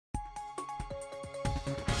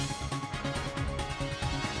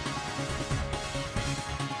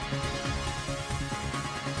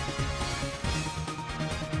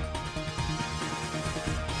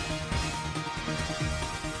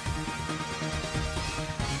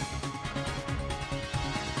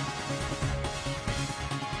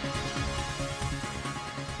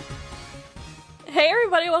Hey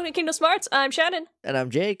everybody, welcome to Kingdom Smarts. I'm Shannon. And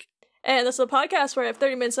I'm Jake. And this is a podcast where I have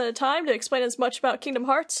 30 minutes at a time to explain as much about Kingdom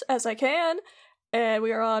Hearts as I can. And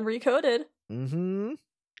we are on Recoded. Mm-hmm.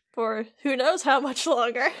 For who knows how much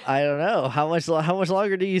longer. I don't know. How much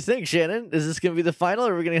longer do you think, Shannon? Is this going to be the final,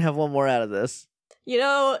 or are we going to have one more out of this? You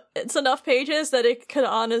know, it's enough pages that it could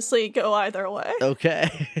honestly go either way.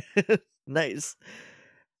 Okay. Nice.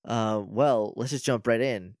 Well, let's just jump right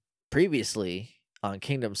in. Previously on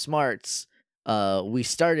Kingdom Smarts, we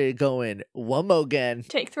started going Womogen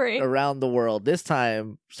Take 3 around the world, this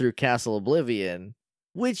time through Castle Oblivion,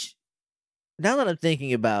 which, now that I'm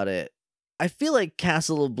thinking about it, I feel like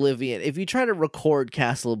Castle Oblivion, if you try to record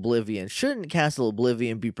Castle Oblivion, shouldn't Castle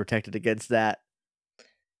Oblivion be protected against that?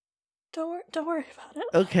 Don't worry about it.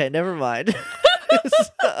 Okay, never mind.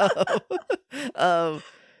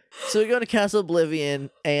 So we go to Castle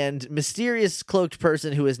Oblivion, and mysterious cloaked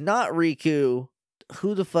person who is not Riku.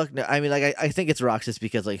 Who the fuck? I mean, like, I think it's Roxas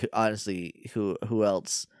because, like, honestly, who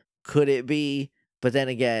else could it be? But then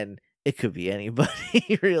again, it could be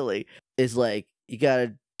anybody. Really, is like, you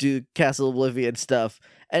gotta do Castle Oblivion stuff.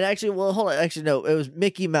 And actually, well, hold on. Actually, no, it was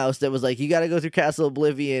Mickey Mouse that was like, you gotta go through Castle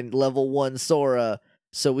Oblivion level 1 Sora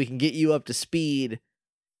so we can get you up to speed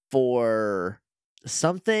for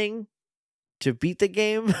something to beat the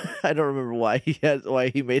game. I don't remember why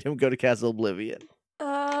he made him go to Castle Oblivion.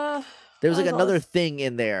 There was like another thing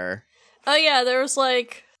in there. Oh yeah, there was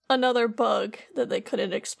like another bug that they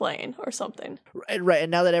couldn't explain or something. Right,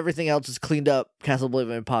 and now that everything else is cleaned up, Castle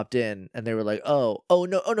Oblivion popped in, and they were like, oh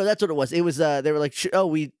no, that's what it was. It was, they were like,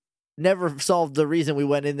 we never solved the reason we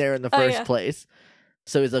went in there in the first place.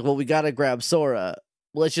 So he's like, well, we gotta grab Sora.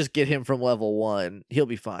 Let's just get him from level 1. He'll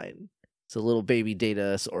be fine. So little baby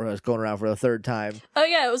Data Sora is going around for the third time. Oh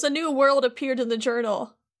yeah, it was a new world appeared in the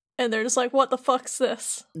journal. And they're just like, what the fuck's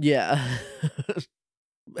this? Yeah.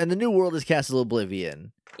 And the new world is Castle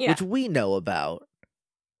Oblivion, which we know about.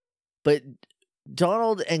 But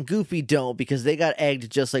Donald and Goofy don't, because they got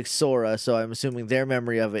egged just like Sora, so I'm assuming their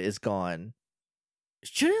memory of it is gone.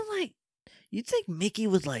 Shouldn't, like, you'd think Mickey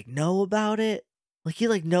would, like, know about it? Like, he'd,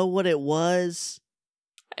 like, know what it was?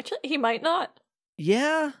 Actually, he might not.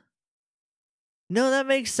 Yeah? No, that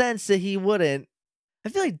makes sense that he wouldn't. I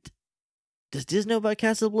feel like, does Diz know about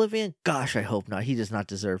Castle Oblivion? Gosh, I hope not. He does not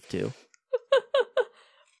deserve to.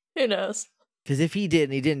 Who knows? Because if he did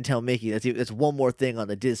and he didn't tell Mickey, that's one more thing on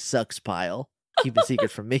the Diz sucks pile. Keep a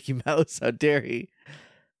secret from Mickey Mouse. How dare he?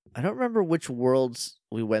 I don't remember which worlds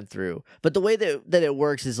we went through, but the way that it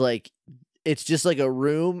works is like, it's just like a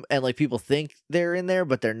room, and like people think they're in there,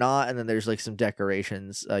 but they're not. And then there's like some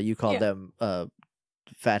decorations. You call them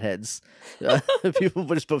fatheads. People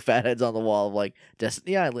just put fatheads on the wall of like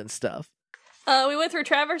Destiny Island stuff. We went through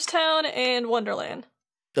Traverse Town and Wonderland.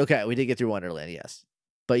 Okay, we did get through Wonderland, yes.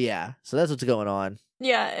 But yeah, so that's what's going on.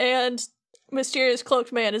 Yeah, and mysterious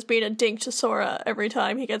cloaked man is being a dink to Sora every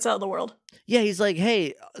time he gets out of the world. Yeah, he's like,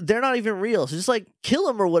 hey, they're not even real, so just like kill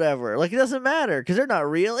them or whatever. Like, it doesn't matter because they're not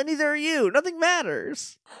real, and neither are you. Nothing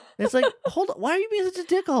matters. And it's like, hold on, why are you being such a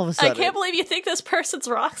dick all of a sudden? I can't believe you think this person's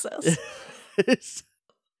Roxas.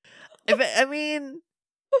 I mean,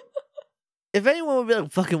 if anyone would be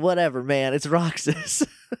like, fucking whatever, man, it's Roxas.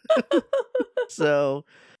 So,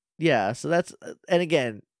 yeah, so that's, and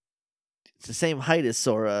again, it's the same height as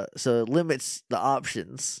Sora, so it limits the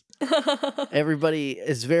options. Everybody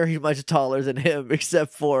is very much taller than him,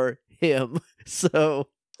 except for him, so.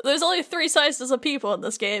 There's only 3 sizes of people in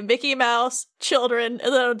this game: Mickey Mouse, children,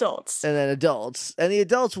 and then adults. And then adults. And the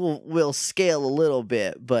adults will scale a little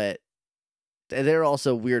bit, but they're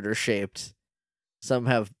also weirder shaped. Some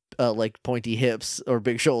have like pointy hips or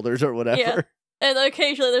big shoulders or whatever. Yeah. And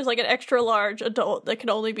occasionally there's like an extra large adult that can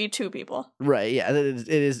only be 2 people. Right, yeah. It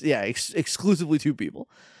is exclusively 2 people.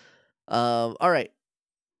 All right.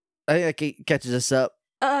 I think that catches us up.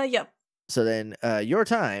 Yeah. So then your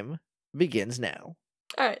time begins now.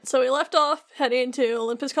 Alright, so we left off heading into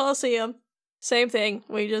Olympus Coliseum. Same thing.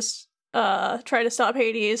 We just try to stop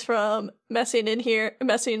Hades from messing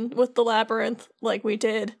with the labyrinth like we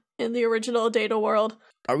did in the original Data world.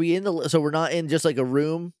 Are we so we're not in just like a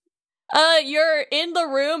room? You're in the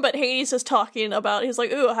room, but Hades is talking about, he's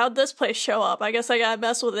like, ooh, how'd this place show up? I guess I gotta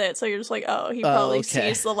mess with it. So you're just like, oh, he probably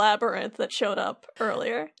sees the labyrinth that showed up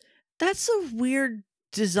earlier. That's a weird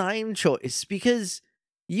design choice, because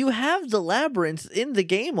you have the labyrinth in the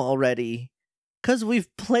game already, because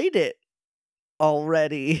we've played it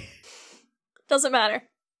already. Doesn't matter.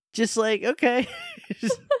 Just like, okay.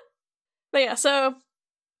 But yeah, so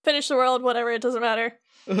finish the world, whatever, it doesn't matter.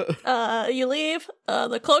 You leave,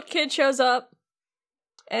 the cloaked kid shows up,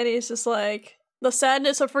 and he's just like, the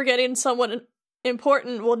sadness of forgetting someone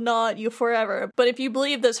important will gnaw at you forever. But if you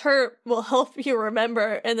believe this hurt will help you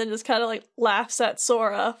remember, and then just kind of like laughs at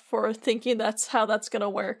Sora for thinking that's how that's gonna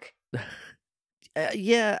work.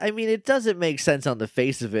 Yeah, I mean, it doesn't make sense on the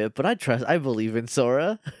face of it, but I believe in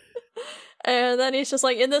Sora. And then he's just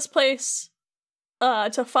like, in this place,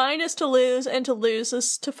 to find is to lose, and to lose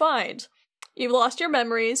is to find. You've lost your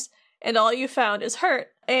memories, and all you found is hurt.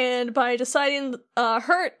 And by deciding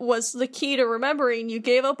hurt was the key to remembering, you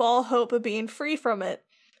gave up all hope of being free from it.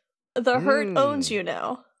 The hurt owns you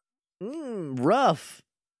now. Rough.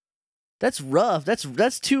 That's rough.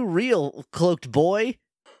 That's too real, cloaked boy.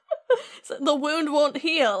 The wound won't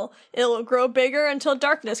heal. It will grow bigger until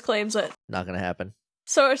darkness claims it. Not gonna happen.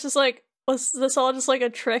 So it's just like, was this all just like a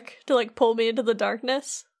trick to like pull me into the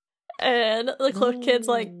darkness? And the cloaked kid's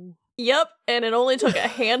like, yep, and it only took a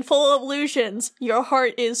handful of illusions. Your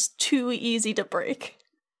heart is too easy to break.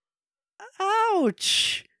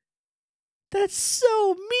 Ouch! That's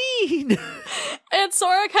so mean! And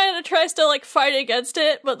Sora kind of tries to like fight against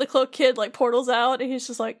it, but the cloaked kid like portals out, and he's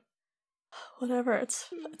just like, whatever, it's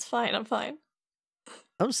fine, I'm fine.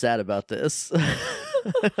 I'm sad about this.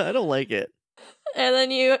 I don't like it. And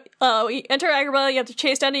then you enter Agrabah, you have to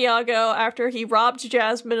chase down Iago after he robbed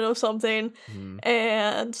Jasmine of something,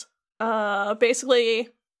 and basically,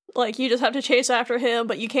 like, you just have to chase after him,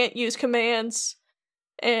 but you can't use commands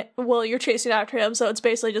while you're chasing after him, so it's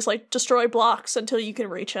basically just, like, destroy blocks until you can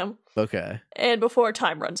reach him. Okay. And before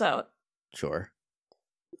time runs out. Sure.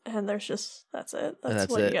 And there's just, that's it.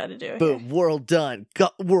 That's what you gotta do. Boom, world done.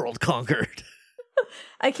 World conquered.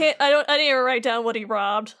 I didn't even write down what he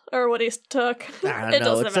robbed, or what he took. I don't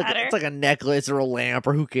know. Doesn't matter. It's like a necklace or a lamp,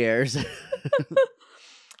 or who cares?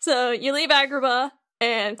 So, you leave Agrabah,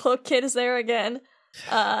 and Cloak Kid is there again.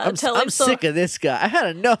 I'm sick of this guy. I had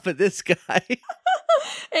enough of this guy. And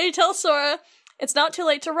he tells Sora, it's not too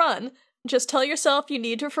late to run. Just tell yourself you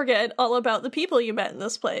need to forget all about the people you met in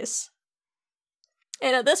this place.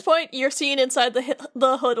 And at this point, you're seeing inside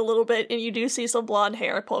the hood a little bit, and you do see some blonde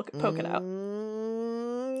hair poking out.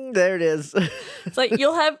 There it is. It's like,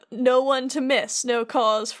 you'll have no one to miss, no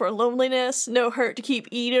cause for loneliness, no hurt to keep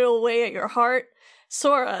eating away at your heart.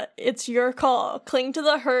 Sora, it's your call. Cling to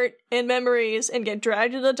the hurt and memories and get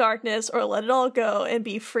dragged into the darkness, or let it all go and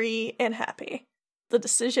be free and happy. The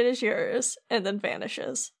decision is yours, and then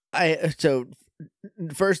vanishes. So,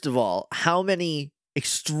 first of all, how many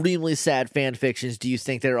extremely sad fan fictions do you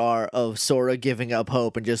think there are of Sora giving up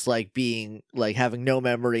hope and just like being like having no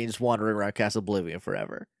memory and just wandering around Castle Oblivion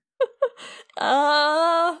forever?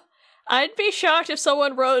 I'd be shocked if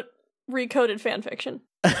someone wrote recoded fan fiction.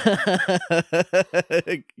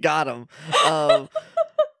 Got him.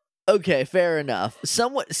 Okay, fair enough.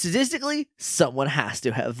 Statistically, someone has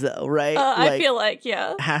to have, though, right? I feel like,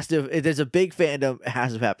 yeah. Has to. If there's a big fandom, it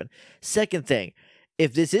has to happen. Second thing,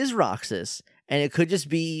 if this is Roxas, and it could just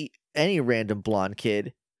be any random blonde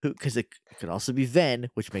kid, because it could also be Ven,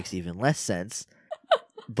 which makes even less sense,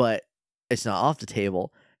 but it's not off the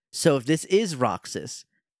table. So if this is Roxas,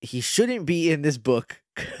 he shouldn't be in this book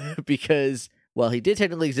because, well, he did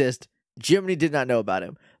technically exist. Jiminy did not know about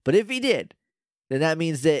him. But if he did, then that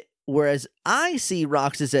means that whereas I see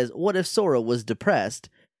Roxas as, what if Sora was depressed?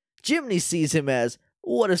 Jiminy sees him as,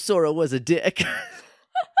 what if Sora was a dick?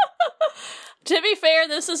 To be fair,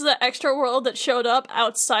 this is the extra world that showed up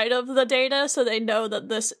outside of the data, so they know that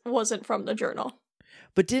this wasn't from the journal.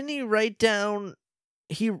 But didn't he write down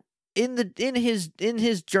in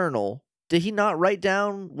his journal, did he not write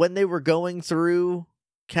down when they were going through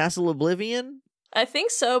Castle Oblivion? I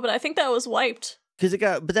think so, but I think that was wiped.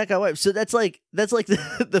 That got wiped. So that's like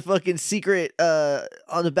the fucking secret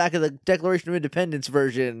on the back of the Declaration of Independence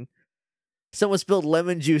version. Someone spilled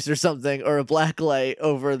lemon juice or something, or a black light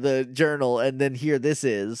over the journal, and then here this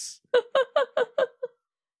is.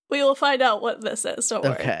 We will find out what this is, don't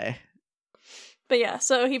worry. Okay. But yeah,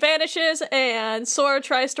 so he vanishes, and Sora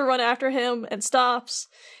tries to run after him and stops,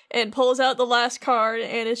 and pulls out the last card,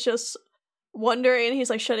 and is just wondering, he's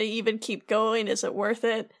like, should I even keep going? Is it worth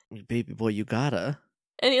it? Baby boy, you gotta.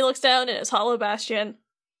 And he looks down, and it's Hollow Bastion. And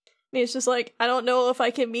he's just like, I don't know if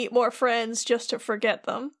I can meet more friends just to forget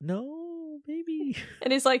them. No, baby.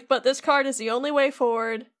 And he's like, but this card is the only way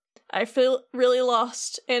forward. I feel really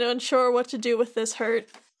lost and unsure what to do with this hurt.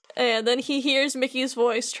 And then he hears Mickey's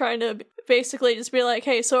voice trying to basically just be like,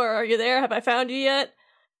 hey, Sora, are you there? Have I found you yet?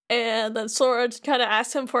 And then Sora kind of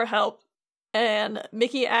asks him for help. And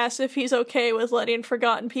Mickey asks if he's okay with letting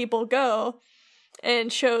forgotten people go.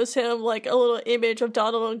 And shows him like a little image of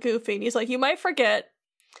Donald and Goofy. And he's like, you might forget,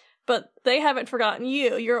 but they haven't forgotten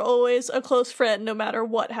you. You're always a close friend no matter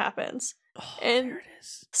what happens. Oh, And there it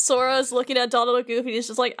is. Sora's looking at Donald and Goofy, and he's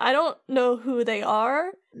just like, I don't know who they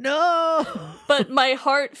are, No! but my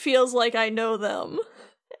heart feels like I know them.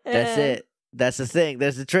 That's it. That's the thing.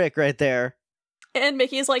 There's the trick right there. And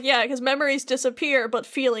Mickey's like, yeah, because memories disappear, but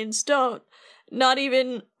feelings don't. Not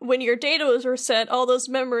even when your data was reset, all those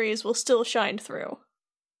memories will still shine through.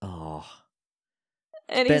 Oh.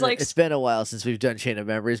 And he's like, it's been a while since we've done Chain of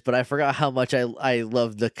Memories, but I forgot how much I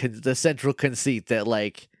love the central conceit that,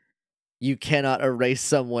 like, you cannot erase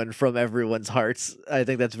someone from everyone's hearts. I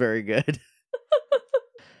think that's very good.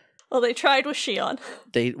 well, they tried with Shion.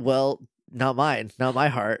 Not mine, not my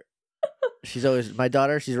heart. She's always my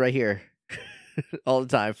daughter. She's right here, all the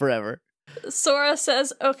time, forever. Sora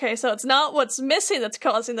says, okay, so it's not what's missing that's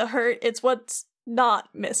causing the hurt, it's what's not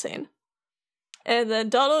missing. And then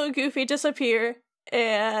Donald and Goofy disappear,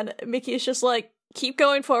 and Mickey's just like, keep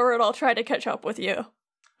going forward, I'll try to catch up with you.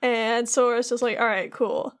 And Sora's just like, alright,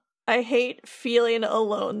 cool. I hate feeling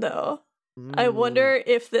alone, though. I wonder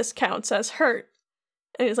if this counts as hurt.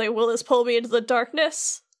 And he's like, will this pull me into the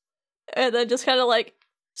darkness? And then just kind of like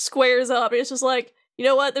squares up, and it's just like, you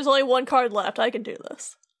know what, there's only one card left, I can do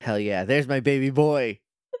this. Hell yeah, there's my baby boy.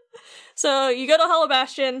 So you go to Hollow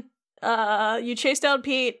Bastion, you chase down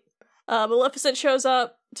Pete, Maleficent shows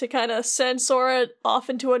up to kind of send Sora off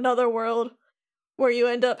into another world, where you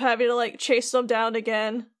end up having to like chase them down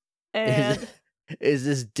again. And is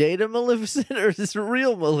this Data Maleficent or is this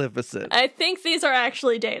real Maleficent? I think these are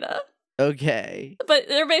actually Data. Okay. But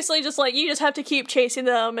they're basically just like, you just have to keep chasing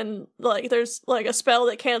them, and like there's like a spell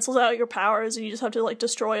that cancels out your powers, and you just have to like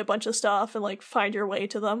destroy a bunch of stuff and like find your way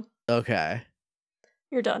to them. Okay.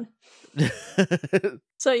 You're done.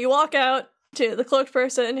 So you walk out to the cloaked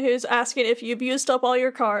person who's asking if you've used up all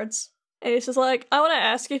your cards. And he's just like, I want to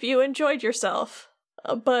ask if you enjoyed yourself.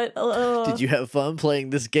 But Did you have fun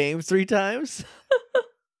playing this game 3 times?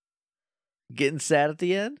 Getting sad at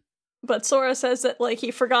the end? But Sora says that like he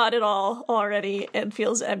forgot it all already and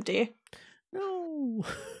feels empty. No.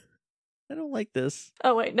 I don't like this.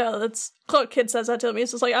 Oh wait, no, that's Cloak Kid says that to him. He's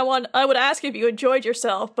just like, I would ask if you enjoyed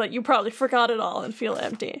yourself, but you probably forgot it all and feel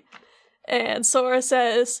empty. And Sora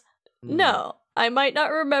says, no, I might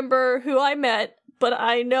not remember who I met, but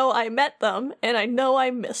I know I met them, and I know I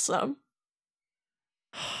miss them.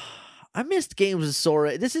 I missed games with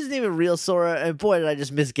Sora. This isn't even real Sora, and boy, did I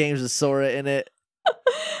just miss games with Sora in it.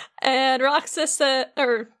 And Roxas said,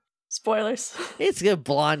 or spoilers. It's a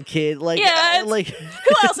blonde kid. Like, yeah, like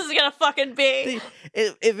who else is it gonna fucking be?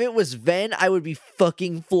 If it was Ven, I would be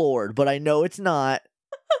fucking floored, but I know it's not.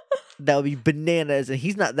 That would be bananas, and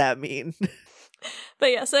he's not that mean.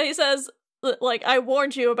 But yeah, so he says, like, I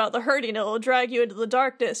warned you about the hurting, it will drag you into the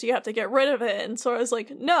darkness, you have to get rid of it. And Sora's like,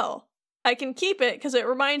 no, I can keep it because it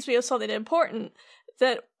reminds me of something important,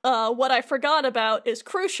 that what I forgot about is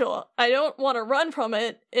crucial. I don't want to run from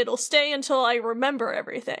it, it'll stay until I remember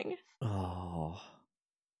everything. Oh.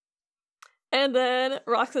 And then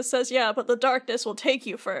Roxas says, yeah, but the darkness will take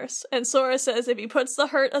you first. And Sora says if he puts the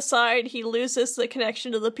hurt aside, he loses the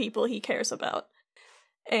connection to the people he cares about.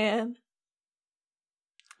 And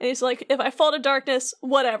he's like, if I fall to darkness,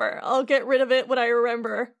 whatever. I'll get rid of it when I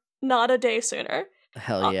remember. Not a day sooner.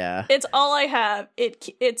 Hell yeah. It's all I have.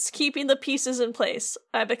 It's keeping the pieces in place.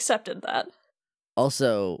 I've accepted that.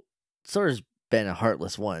 Also, Sora's been a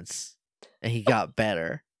heartless once, and he got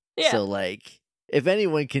better. Yeah. So, like, if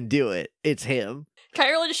anyone can do it, it's him. Can I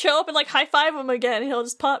really just show up and, like, high-five him again? He'll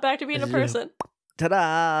just pop back to being a person.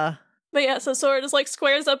 Ta-da! But yeah, so Sora just, like,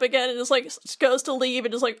 squares up again and just, like, goes to leave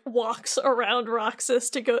and just, like, walks around Roxas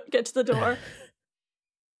to go get to the door.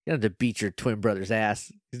 You have to beat your twin brother's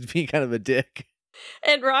ass. He's being kind of a dick.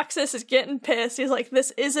 And Roxas is getting pissed. He's like,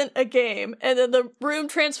 this isn't a game. And then the room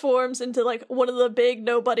transforms into, like, one of the big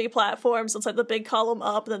nobody platforms. It's, like, the big column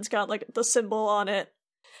up, and then it's got, like, the symbol on it.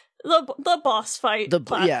 The boss fight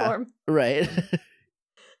platform. Yeah, right.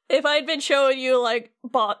 If I'd been showing you, like,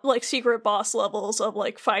 secret boss levels of,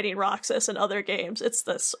 like, fighting Roxas in other games, it's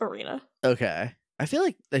this arena. Okay. I feel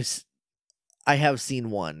like I have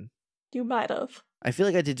seen one. You might have. I feel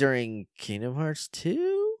like I did during Kingdom Hearts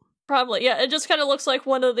 2? Probably, yeah. It just kind of looks like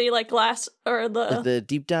one of the, like, glass, or the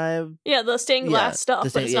deep dive? Yeah, the stained glass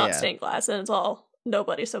stuff, but it's not yeah. stained glass, and it's all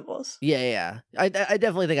nobody symbols. Yeah. I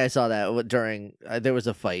definitely think I saw that during, there was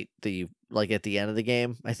a fight like, at the end of the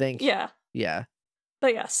game, I think. Yeah. Yeah.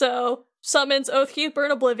 But yeah, so, summons Oathkeeper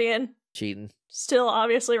and Oblivion. Cheating. Still,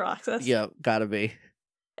 obviously, Roxas. Yep, gotta be.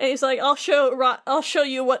 And he's like, I'll show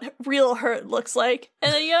you what real hurt looks like.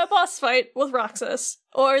 And then you have a boss fight with Roxas.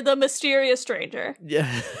 Or the mysterious stranger.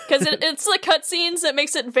 Yeah. Because it's the cutscenes that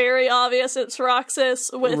makes it very obvious it's Roxas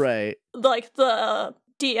with, right. like, the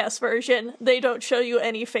DS version, they don't show you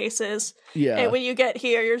any faces. Yeah. And when you get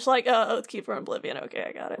here, you're just like, oh, it's Keeper Oblivion. Okay,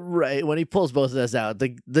 I got it. Right. When he pulls both of us out,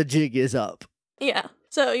 the jig is up. Yeah.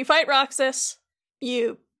 So you fight Roxas,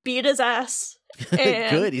 you beat his ass.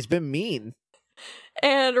 And, Good. He's been mean.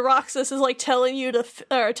 And Roxas is like telling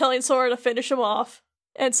telling Sora to finish him off.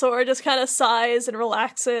 And Sora just kind of sighs and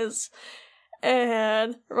relaxes.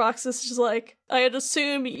 And Roxas is just like, I'd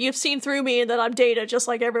assume you've seen through me and that I'm Data just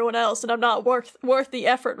like everyone else, and I'm not worth the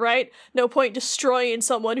effort, right? No point destroying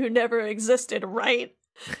someone who never existed, right?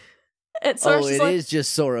 And Sora's is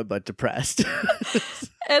just Sora, but depressed.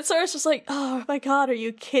 And Sora's just like, oh my god, are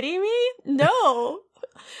you kidding me? No.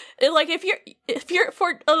 And like, if you're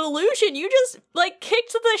for an illusion, you just like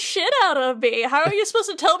kicked the shit out of me. How are you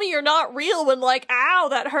supposed to tell me you're not real when like, ow,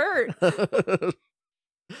 that hurt?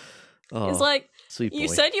 It's like, sweet boy. You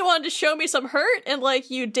said you wanted to show me some hurt, and like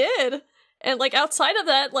you did. And like outside of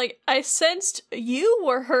that, like I sensed you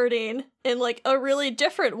were hurting in like a really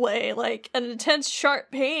different way, like an intense,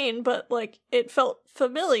 sharp pain, but like it felt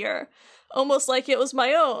familiar, almost like it was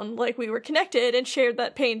my own, like we were connected and shared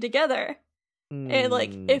that pain together. And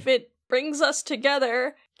like if it brings us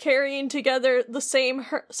together, carrying together the same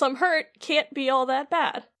some hurt can't be all that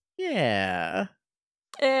bad. Yeah.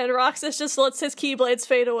 And Roxas just lets his Keyblades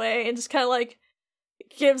fade away and just kind of like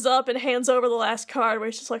gives up and hands over the last card, where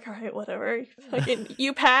he's just like, all right, whatever. Fucking,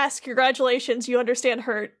 you pass. Congratulations. You understand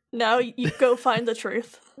hurt. Now you go find the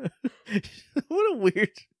truth. What a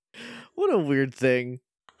weird thing.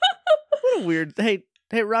 What a weird, hey,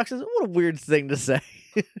 Roxas, what a weird thing to say.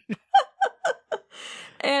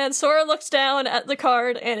 And Sora looks down at the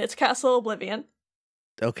card, and it's Castle Oblivion.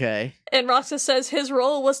 Okay. And Roxas says his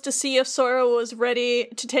role was to see if Sora was ready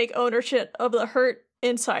to take ownership of the hurt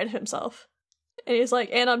inside himself. And he's like,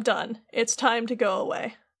 and I'm done. It's time to go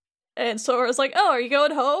away. And Sora's like, oh, are you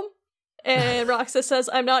going home? And Roxas says,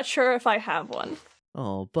 I'm not sure if I have one.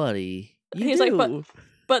 Oh, buddy. He's like,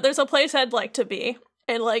 but there's a place I'd like to be.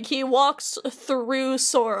 And like, he walks through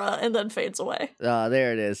Sora and then fades away. Ah,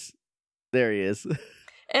 there it is. There he is.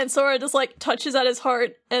 And Sora just like touches at his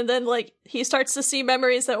heart, and then like he starts to see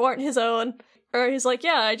memories that weren't his own. Or he's like,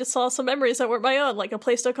 yeah, I just saw some memories that weren't my own, like a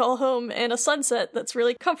place to call home and a sunset that's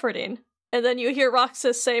really comforting. And then you hear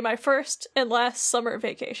Roxas say, my first and last summer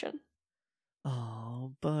vacation.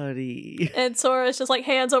 Oh, buddy. And Sora's just like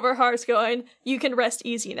hands over hearts going, you can rest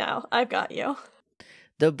easy now. I've got you.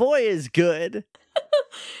 The boy is good.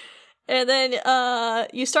 And then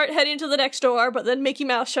you start heading to the next door, but then Mickey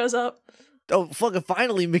Mouse shows up. Oh, fucking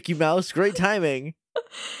finally, Mickey Mouse. Great timing.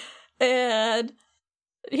 And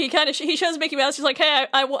he shows Mickey Mouse. He's like, hey,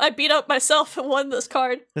 I beat up myself and won this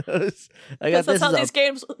card. I got that's how these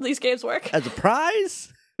games work. As a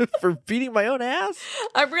prize for beating my own ass?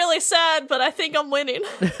 I'm really sad, but I think I'm winning.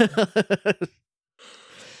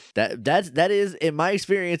 That is, in my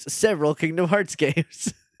experience, several Kingdom Hearts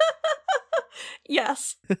games.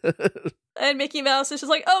 Yes. And Mickey Mouse is just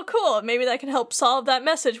like, oh, cool. Maybe that can help solve that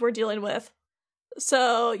message we're dealing with.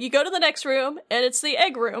 So you go to the next room, and it's the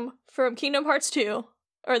egg room from Kingdom Hearts 2,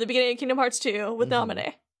 or the beginning of Kingdom Hearts 2 with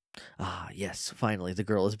Naminé. Ah, yes. Finally, the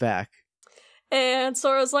girl is back. And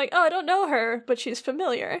Sora's like, oh, I don't know her, but she's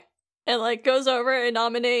familiar. And like goes over, and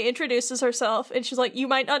Naminé introduces herself, and she's like, you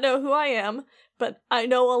might not know who I am, but I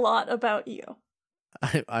know a lot about you.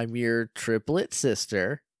 I'm your triplet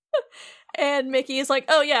sister. And Mickey is like,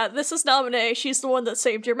 oh yeah, this is Naminé. She's the one that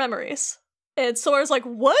saved your memories. And Sora's like,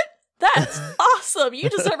 what? That's awesome. You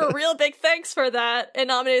deserve a real big thanks for that. And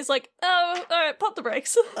Naminé's like, oh, all right, pump the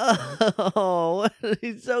brakes. Oh,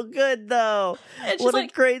 he's so good, though. And she's what like,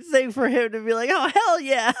 a great thing for him to be like, oh, hell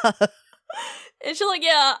yeah. And she's like,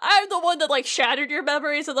 yeah, I'm the one that, like, shattered your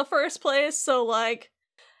memories in the first place, so, like,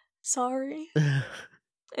 sorry. And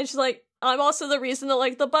she's like, I'm also the reason that,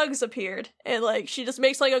 like, the bugs appeared. And, like, she just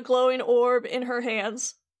makes, like, a glowing orb in her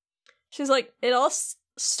hands. She's like, it all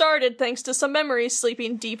started thanks to some memories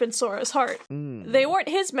sleeping deep in Sora's heart. They weren't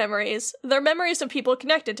his memories. They're memories of people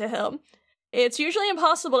connected to him. It's usually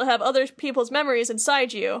impossible to have other people's memories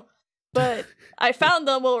inside you, but I found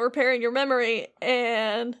them while repairing your memory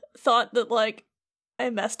and thought that, like, I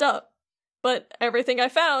messed up. But everything I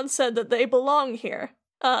found said that they belong here.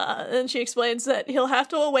 And she explains that he'll have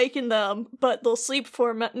to awaken them, but they'll sleep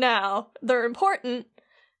for now. They're important,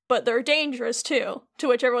 but they're dangerous too. To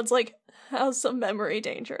which everyone's like, how's a memory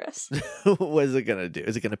dangerous? What is it gonna do?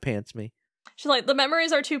 Is it gonna pants me? She's like, the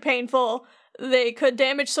memories are too painful. They could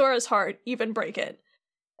damage Sora's heart, even break it.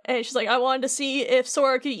 And she's like, I wanted to see if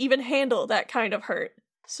Sora could even handle that kind of hurt.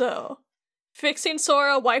 So, fixing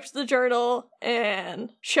Sora wiped the journal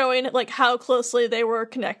and showing, like, how closely they were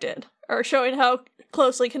connected. Or showing how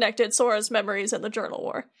closely connected Sora's memories and the journal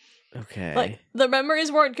were. Okay. Like, the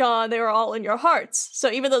memories weren't gone, they were all in your hearts. So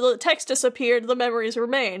even though the text disappeared, the memories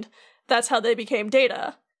remained. That's how they became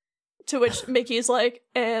data. To which Mickey's like,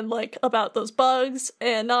 and like, about those bugs,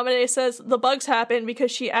 and Naminé says the bugs happened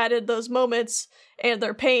because she added those moments and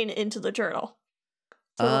their pain into the journal.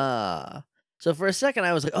 So for a second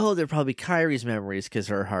I was like, oh, they're probably Kairi's memories because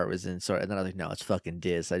her heart was in Sora. And then I was like, no, it's fucking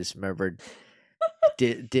Diz. I just remembered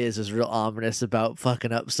Diz was real ominous about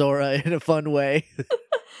fucking up Sora in a fun way.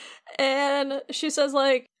 And she says,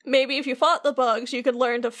 like, maybe if you fought the bugs, you could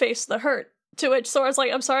learn to face the hurt. To which Sora's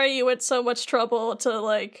like, I'm sorry you went so much trouble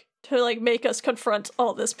to make us confront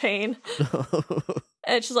all this pain.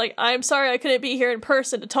 And she's like, I'm sorry I couldn't be here in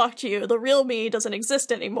person to talk to you. The real me doesn't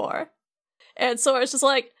exist anymore. And Sora's just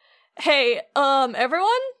like, hey, everyone?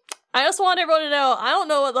 I just want everyone to know, I don't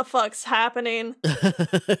know what the fuck's happening.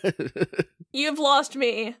 You've lost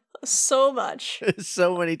me so much.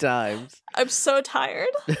 So many times. I'm so tired.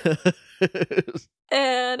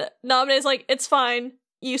 And Naminé's like, it's fine.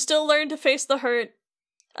 You still learn to face the hurt.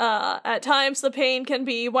 At times the pain can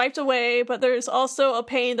be wiped away, but there's also a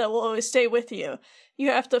pain that will always stay with you. You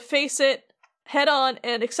have to face it head on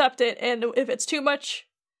and accept it, and if it's too much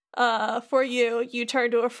for you, you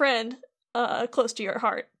turn to a friend close to your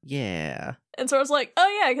heart. Yeah. And so I was like,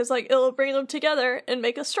 oh yeah, because like it'll bring them together and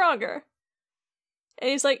make us stronger. And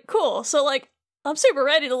he's like, cool, so like I'm super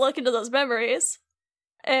ready to look into those memories.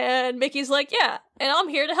 And Mickey's like, yeah, and I'm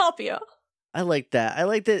here to help you. I like that. I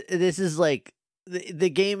like that this is like the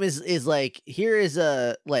game is like, here is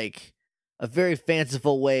a very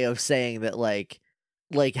fanciful way of saying that like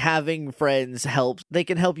having friends helps. They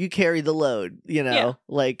can help you carry the load, you know? Yeah.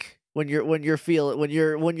 Like when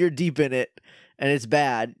you're deep in it and it's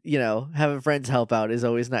bad, you know, having friends help out is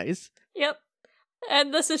always nice. Yep.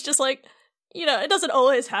 And this is just like, you know, it doesn't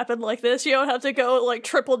always happen like this. You don't have to go like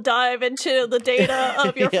triple dive into the data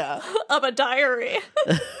of your of a diary.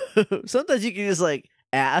 Sometimes you can just like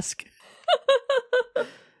ask.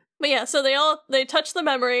 But yeah, so they touch the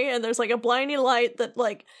memory, and there's like a blinding light that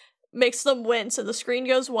like makes them wince, and the screen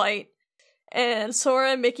goes white. And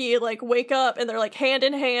Sora and Mickey like wake up, and they're like hand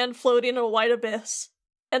in hand floating in a white abyss.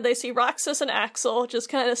 And they see Roxas and Axel just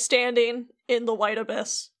kind of standing in the white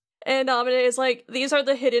abyss. And Naminé is like, these are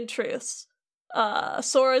the hidden truths.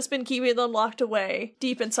 Sora's been keeping them locked away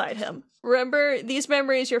deep inside him. Remember, these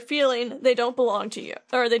memories you're feeling, they don't belong to you,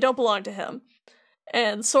 or they don't belong to him.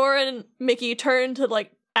 And Sora and Mickey turn to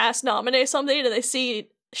like ask Naminé something, and they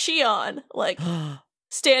see Xion like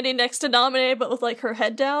standing next to Naminé, but with like her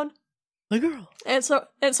head down. My girl. And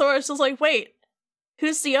Sora's just like, wait,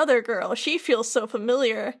 who's the other girl? She feels so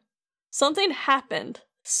familiar. Something happened.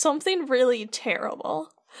 Something really terrible.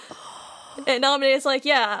 And Naminé is like,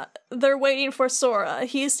 yeah, they're waiting for Sora.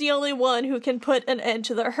 He's the only one who can put an end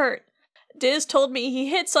to their hurt. Diz told me he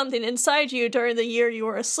hid something inside you during the year you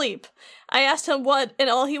were asleep. I asked him what, and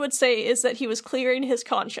all he would say is that he was clearing his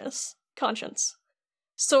conscience.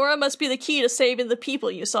 Sora must be the key to saving the people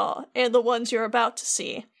you saw, and the ones you're about to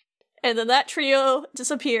see. And then that trio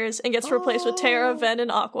disappears and gets replaced with Terra, Ven, and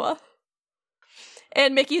Aqua.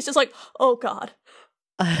 And Mickey's just like, oh god.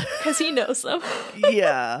 Because he knows them.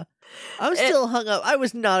 Yeah. I'm still hung up. I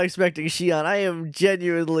was not expecting Xion. I am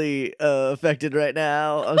genuinely affected right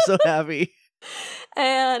now. I'm so happy.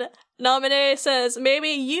 And Naminé says, maybe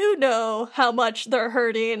you know how much they're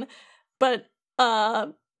hurting, but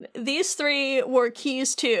these three were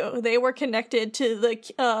keys too. They were connected to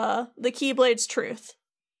the Keyblade's truth.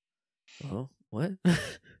 Oh, what?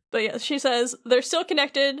 But yeah, she says they're still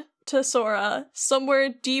connected to Sora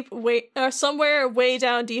somewhere way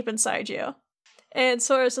down deep inside you. And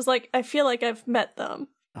Sora's just like, I feel like I've met them.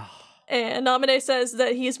 Oh. And Naminé says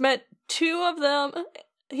that he's met two of them.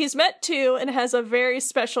 He's met two and has a very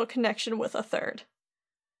special connection with a third.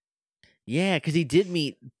 Yeah, because he did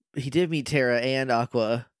meet Terra and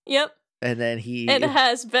Aqua. Yep. And then and it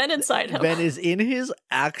has Ven inside him. Ven is in his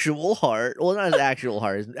actual heart. Well, not his actual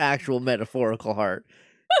heart, his actual metaphorical heart.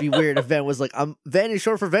 Be weird if Ven was like, Ven is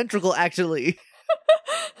short for ventricle, actually.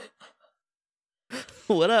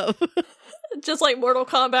 What up? Just like Mortal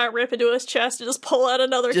Kombat, rip into his chest and just pull out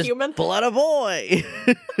another human. Pull out a boy.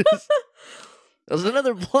 There's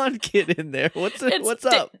another blonde kid in there. What's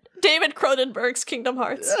up? David Cronenberg's Kingdom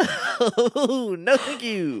Hearts. Oh, no thank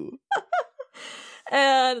you.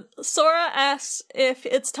 And Sora asks if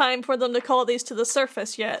it's time for them to call these to the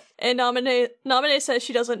surface yet. And Naminé says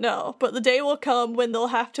she doesn't know, but the day will come when they'll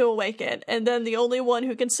have to awaken, and then the only one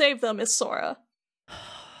who can save them is Sora.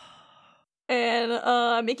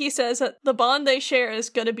 And Mickey says that the bond they share is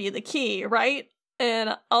gonna be the key, right?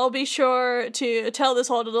 And I'll be sure to tell this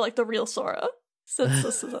all to like the real Sora. So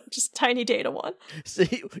this is just tiny data one. So,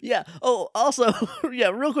 yeah. Oh, also, yeah,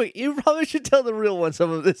 real quick, you probably should tell the real one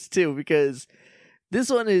some of this too, because this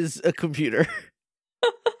one is a computer.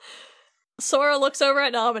 Sora looks over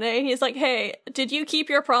at Naminé. He's like, hey, did you keep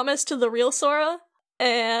your promise to the real Sora?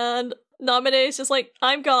 And Naminé's just like,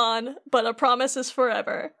 I'm gone, but a promise is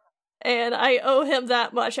forever. And I owe him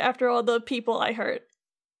that much after all the people I hurt.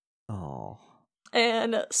 Oh.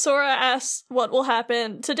 And Sora asks what will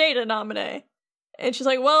happen to Data Naminé. And she's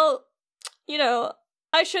like, well, you know,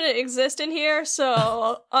 I shouldn't exist in here,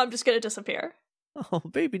 so I'm just gonna disappear. Oh,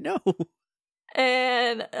 baby, no.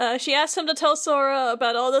 And she asks him to tell Sora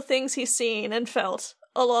about all the things he's seen and felt,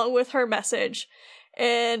 along with her message.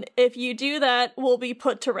 And if you do that, we'll be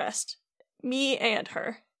put to rest. Me and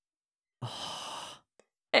her.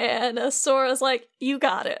 And Sora's like, you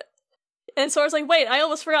got it. And Sora's like, wait, I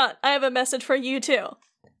almost forgot. I have a message for you too.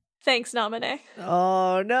 Thanks, Naminé.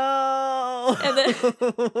 Oh, no.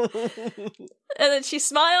 And then she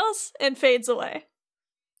smiles and fades away.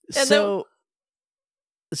 And so,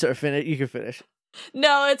 sorry, finish. You can finish.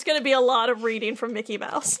 No, it's going to be a lot of reading from Mickey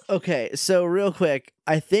Mouse. Okay, so real quick,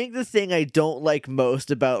 I think the thing I don't like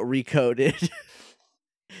most about Recoded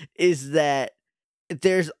is that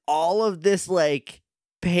there's all of this, like,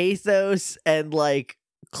 pathos and, like,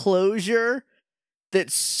 closure that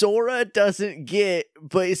Sora doesn't get,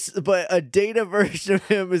 but a Data version of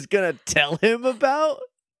him is gonna tell him about?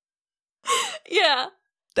 Yeah.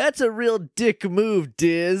 That's a real dick move,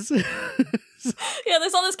 Diz. Yeah,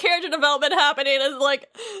 there's all this character development happening, and, like,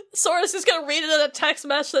 Sora's just gonna read it in a text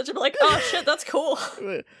message and be like, oh shit, that's cool.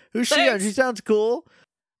 Who's she on? She sounds cool.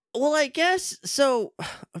 Well, I guess, so,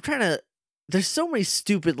 I'm trying to, there's so many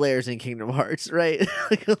stupid layers in Kingdom Hearts, right?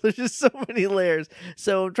 Like, there's just so many layers.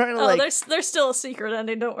 So I'm trying to there's still a secret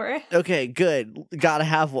ending, don't worry. Okay, good. Gotta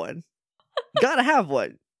have one. Gotta have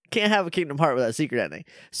one. Can't have a Kingdom Heart without a secret ending.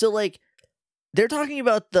 So, like, they're talking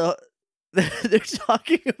about the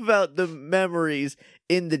memories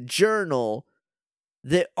in the journal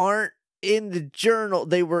that aren't in the journal.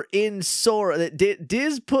 They were in Sora. That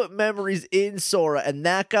Diz put memories in Sora, and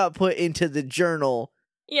that got put into the journal.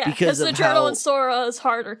 Yeah, because the journal and Sora's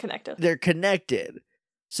heart are connected. They're connected.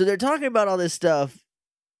 So they're talking about all this stuff,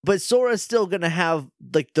 but Sora's still gonna have,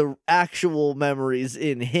 like, the actual memories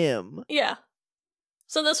in him. Yeah.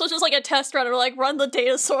 So this was just like a test run, or like run the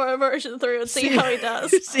Data Sora version through and see how he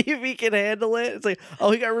does. See if he can handle it. It's like,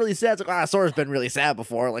 oh, he got really sad. It's like, Sora's been really sad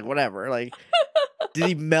before. Like, whatever. Like, did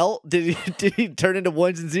he melt? Did he turn into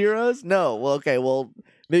ones and zeros? No. Well, okay. Well,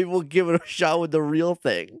 maybe we'll give it a shot with the real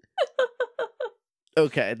thing.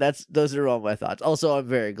 Okay, those are all my thoughts. Also, I'm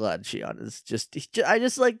very glad Shion is I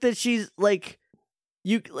just like that she's like,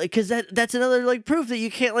 you like, because that's another, like, proof that you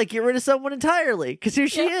can't, like, get rid of someone entirely, because here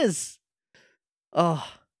she is. Oh,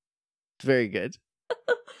 it's very good.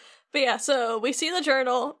 But yeah, so we see the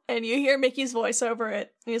journal, and you hear Mickey's voice over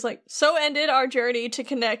it. And he's like, so ended our journey to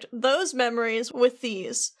connect those memories with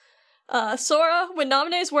these. Sora, when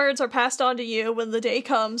Naminé's words are passed on to you when the day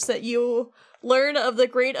comes that you learn of the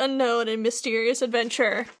great unknown and mysterious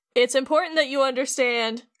adventure, it's important that you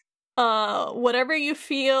understand whatever you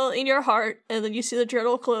feel in your heart, and then you see the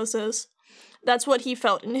journal closes. That's what he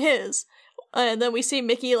felt in his. And then we see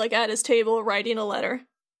Mickey, like, at his table writing a letter.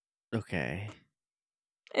 Okay.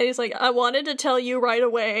 And he's like, I wanted to tell you right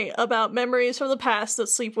away about memories from the past that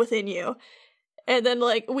sleep within you. And then,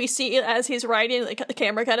 like, we see as he's writing, like, the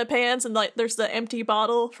camera kind of pans, and, like, there's the empty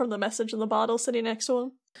bottle from the message in the bottle sitting next to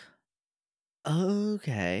him.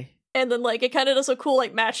 Okay. And then, like, it kind of does a cool,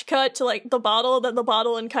 like, match cut to, like, the bottle, then the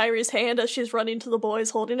bottle in Kairi's hand as she's running to the boys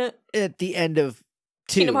holding it. At the end of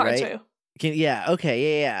 2, Kingdom Hearts right? 2. Yeah,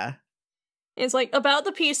 okay, yeah. It's like, about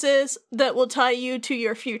the pieces that will tie you to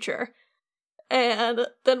your future. And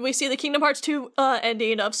then we see the Kingdom Hearts 2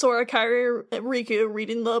 ending of Sora, Kairi, Riku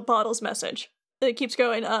reading the bottle's message. It keeps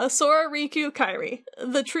going, Sora, Riku, Kairi.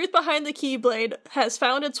 The truth behind the Keyblade has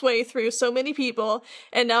found its way through so many people,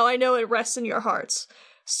 and now I know it rests in your hearts.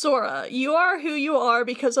 Sora, you are who you are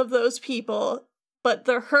because of those people, but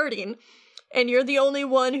they're hurting, and you're the only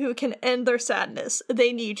one who can end their sadness.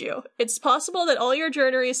 They need you. It's possible that all your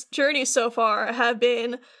journeys so far have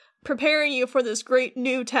been preparing you for this great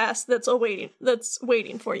new task that's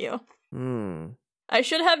waiting for you. I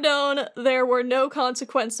should have known there were no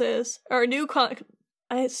consequences, or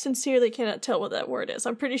I sincerely cannot tell what that word is.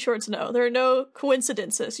 I'm pretty sure it's no. There are no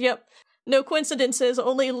coincidences. Yep. No coincidences,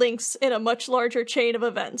 only links in a much larger chain of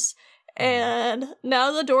events. And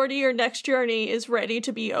now the door to your next journey is ready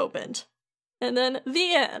to be opened. And then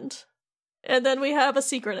the end. And then we have a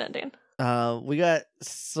secret ending. We got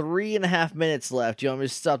 3.5 minutes left. You want me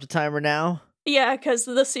to stop the timer now? Yeah, because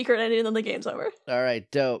the secret ending and the game's over. All right,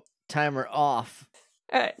 dope. Timer off.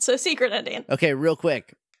 Alright, so secret ending. Okay, real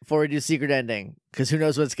quick before we do secret ending, because who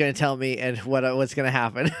knows what's going to tell me and what's going to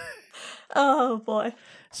happen. Oh boy.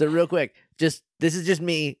 So real quick, this is just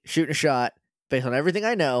me shooting a shot based on everything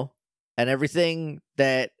I know and everything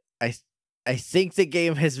that I think the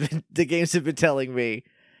games have been telling me.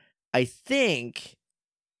 I think,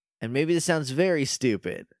 and maybe this sounds very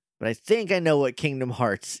stupid, but I think I know what Kingdom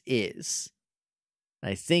Hearts is.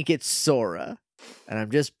 I think it's Sora, and I'm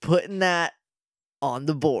just putting that on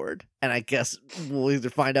the board, and I guess we'll either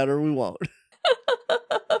find out or we won't.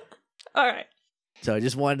 All right. So I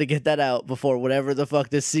just wanted to get that out before whatever the fuck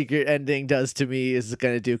this secret ending does to me is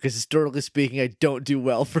going to do, because historically speaking, I don't do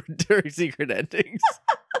well for during secret endings.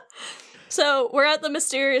 So we're at the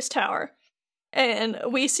mysterious tower, and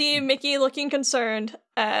we see Mickey looking concerned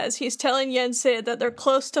as he's telling Yen Sid that they're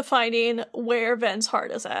close to finding where Ven's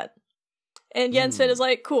heart is at. And Yen Sid is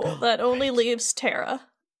like, cool, that only leaves Terra.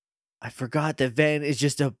 I forgot that Ven is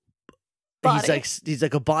just a Body. he's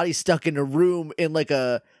like a body stuck in a room in like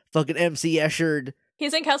a fucking MC Escher.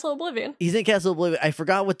 He's in Castle Oblivion. He's in Castle Oblivion. I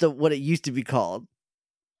forgot what it used to be called.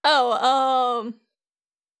 Oh,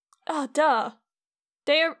 duh.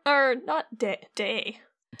 Day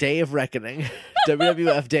of Reckoning.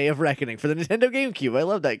 WWF Day of Reckoning for the Nintendo GameCube. I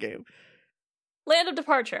love that game. Land of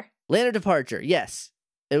Departure. Land of Departure, yes.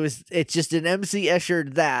 It's just an MC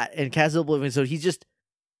Escher that in Castle Oblivion, so he's just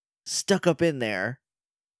stuck up in there.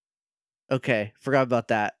 Okay, forgot about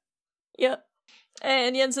that. Yep.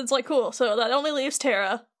 And Jensen's like, cool, so that only leaves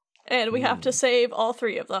Terra, and we have to save all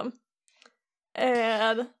three of them.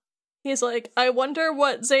 And he's like, I wonder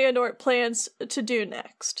what Xehanort plans to do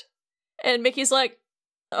next. And Mickey's like,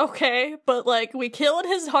 okay, but like, we killed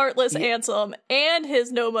his Heartless Ansem and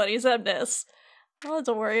his Nobody Xemnas. I don't have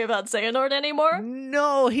to worry about Xehanort anymore.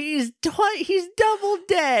 No, he's double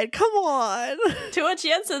dead. Come on. To which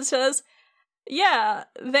Jensen says, yeah,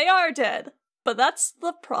 they are dead, but that's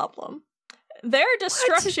the problem. Their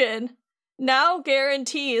destruction now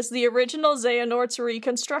guarantees the original Xehanort's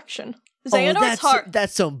reconstruction. Xehanort's heart.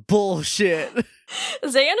 That's some bullshit.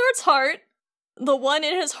 Xehanort's heart, the one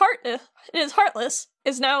in his Heartless,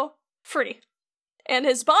 is now free. And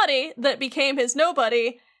his body, that became his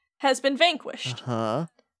Nobody, has been vanquished. Uh-huh.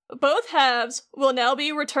 Both halves will now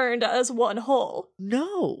be returned as one whole.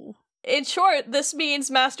 No. In short, this means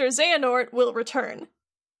Master Xehanort will return.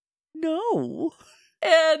 No.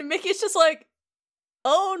 And Mickey's just like,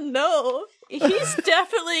 oh no, he's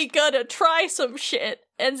definitely gonna try some shit.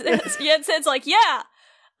 And Jensen's like, yeah,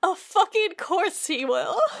 a fucking course he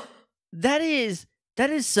will. That is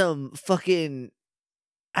some fucking,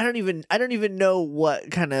 I don't even know what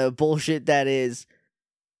kind of bullshit that is.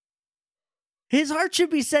 His heart should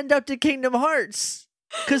be sent up to Kingdom Hearts.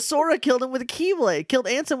 Because Sora killed him with a Keyblade. Killed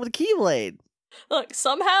Ansem with a Keyblade. Look,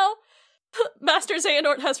 somehow, Master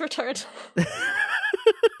Xehanort has returned.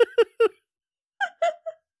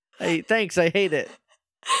 Hey, thanks, I hate it.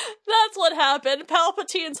 That's what happened.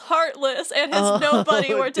 Palpatine's Heartless and his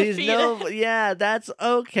Nobody were defeated. Yeah, that's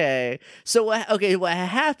okay. So, what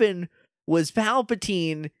happened was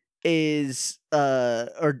Palpatine is,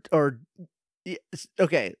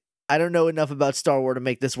 okay, I don't know enough about Star Wars to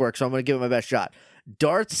make this work, so I'm going to give it my best shot.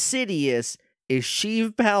 Darth Sidious is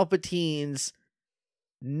Sheev Palpatine's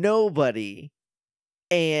Nobody,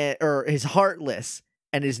 or his Heartless,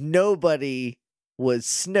 and his Nobody was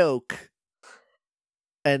Snoke,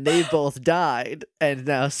 and they both died, and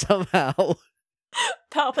now somehow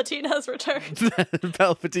Palpatine has returned.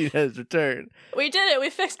 Palpatine has returned. We did it.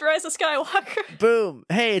 We fixed Rise of Skywalker. Boom.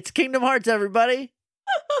 Hey, it's Kingdom Hearts, everybody.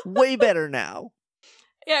 Way better now.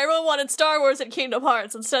 Yeah, everyone wanted Star Wars and Kingdom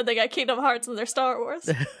Hearts. Instead, they got Kingdom Hearts in their Star Wars.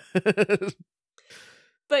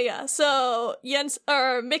 But yeah, so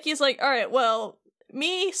Mickey's like, all right, well,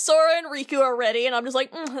 me, Sora, and Riku are ready. And I'm just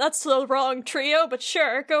like, that's the wrong trio, but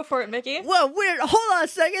sure, go for it, Mickey. Well, weird. Hold on a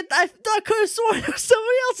second. I could have sworn there was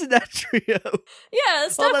somebody else in that trio. Yeah,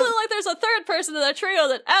 it's definitely like there's a third person in that trio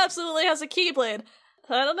that absolutely has a Keyblade.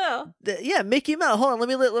 I don't know. Yeah, Mickey Mouse. Hold on,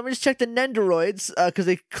 let me just check the Nendoroids, because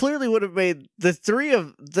they clearly would have made the three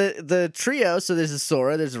of the trio. So there's a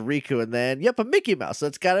Sora, there's a Riku, and then a Mickey Mouse. So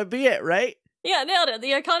that's gotta be it, right? Yeah, nailed it.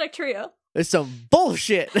 The iconic trio. There's some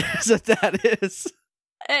bullshit. So that is.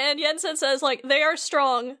 And Jensen says, like, they are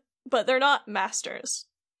strong, but they're not masters.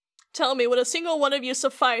 Tell me, would a single one of you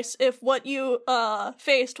suffice if what you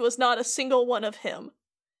faced was not a single one of him?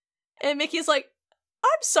 And Mickey's like, I'm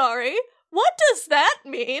sorry. What does that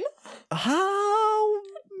mean? How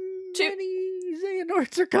many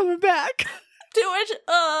Xehanorts are coming back? To which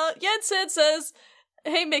Jensen says,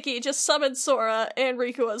 hey Mickey, just summon Sora and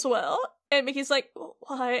Riku as well. And Mickey's like,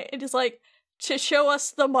 why? And he's like, to show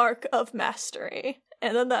us the mark of mastery.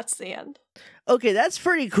 And then that's the end. Okay, that's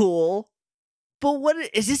pretty cool. But what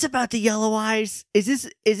is this about the yellow eyes? Is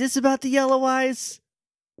this about the yellow eyes?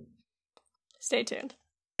 Stay tuned.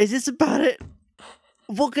 Is this about it?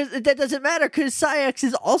 Well, because that doesn't matter, because Saïx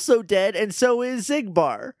is also dead, and so is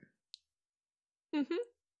Xigbar.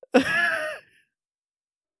 Mm-hmm.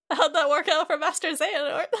 How'd that work out for Master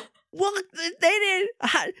Xehanort? Well, they didn't.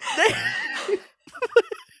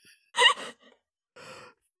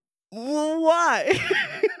 Why?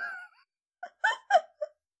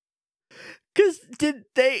 Because did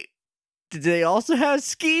they also have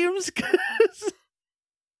schemes? 'Cause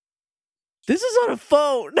this is on a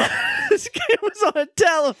phone. This game was on a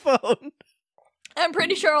telephone. I'm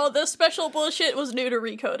pretty sure all this special bullshit was new to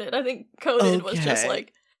Recoded. I think Coded was just, Okay.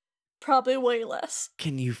 like, probably way less.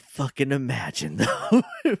 Can you fucking imagine, though?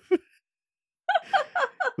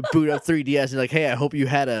 Boot up 3DS and like, hey, I hope you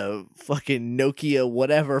had a fucking Nokia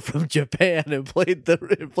whatever from Japan and played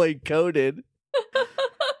Coded.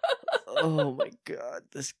 Oh my god,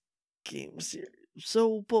 this game series.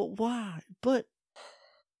 So, but why? But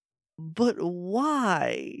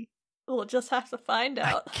why? We'll just have to find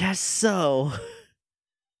out. I guess so.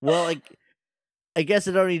 Well, I guess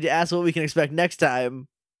I don't need to ask what we can expect next time,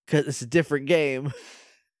 because it's a different game.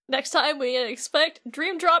 Next time we expect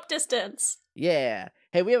Dream Drop Distance. Yeah.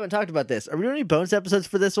 Hey, we haven't talked about this. Are we doing any bonus episodes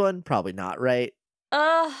for this one? Probably not, right?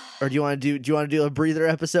 Or do you want to do a breather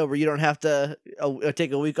episode where you don't have to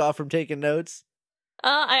take a week off from taking notes?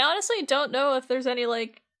 I honestly don't know if there's any,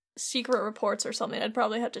 like, secret reports or something. I'd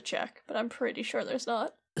probably have to check, but I'm pretty sure there's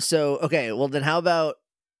not. So, okay, well then how about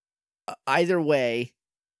either way,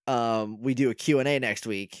 we do a Q&A next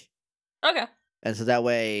week. Okay. And so that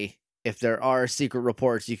way, if there are secret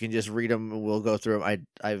reports, you can just read them and we'll go through them.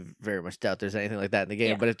 I very much doubt there's anything like that in the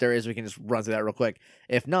game, Yeah. but if there is, we can just run through that real quick.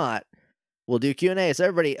 If not, we'll do Q&A. So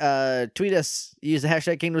everybody, tweet us, use the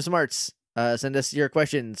hashtag Kingdom Smarts, send us your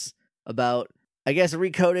questions about, I guess,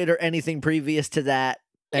 Recoded or anything previous to that.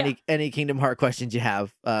 Yeah. Any Kingdom Heart questions you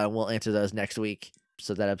have, we'll answer those next week.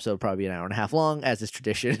 So that episode will probably be an hour and a half long, as is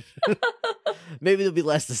tradition. Maybe it'll be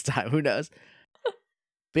less this time. Who knows?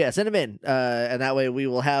 But yeah, send them in, and that way we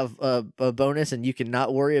will have a bonus, and you can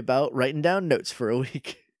not worry about writing down notes for a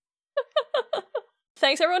week.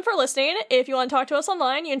 Thanks everyone for listening. If you want to talk to us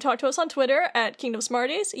online, you can talk to us on Twitter at Kingdom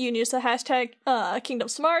Smarties. You can use the hashtag Kingdom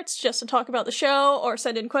Smarts just to talk about the show or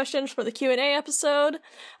send in questions for the Q&A episode.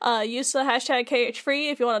 Use the hashtag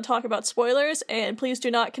KHFree if you want to talk about spoilers, and please do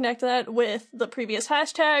not connect that with the previous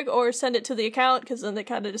hashtag or send it to the account, because then they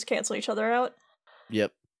kind of just cancel each other out.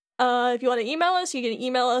 Yep. If you want to email us, you can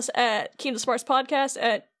email us at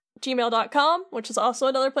kingdomsmartspodcast@gmail.com, which is also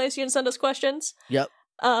another place you can send us questions. Yep.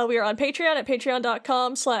 We are on Patreon at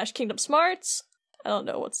patreon.com/kingdomsmarts. I don't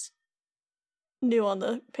know what's new on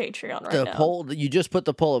the Patreon right The now. poll, you just put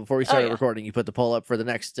the poll up before we started yeah. recording. You put the poll up for the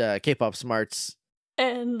next K-pop Smarts.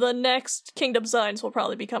 And the next Kingdom Signs will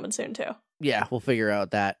probably be coming soon too. Yeah, we'll figure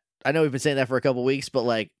out that. I know we've been saying that for a couple weeks, but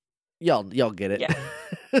like, y'all get it. Yeah.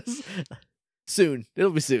 Soon.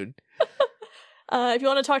 It'll be soon. If you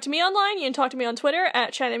want to talk to me online, you can talk to me on Twitter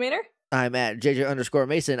at Shannon Maynor. I'm at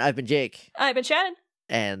JJ_Mason. I've been Jake. I've been Shannon.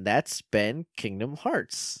 And that's been Kingdom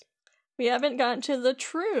Hearts. We haven't gotten to the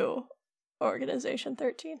true Organization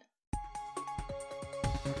 13.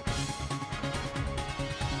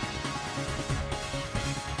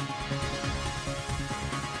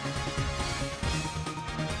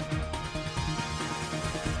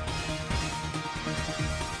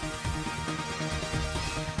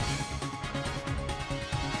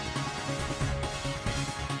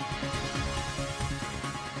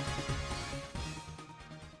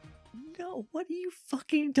 No, what are you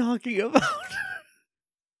fucking talking about?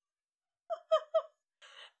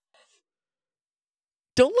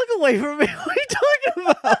 Don't look away from me. What are you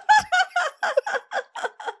talking about?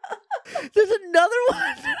 There's another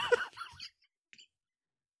one.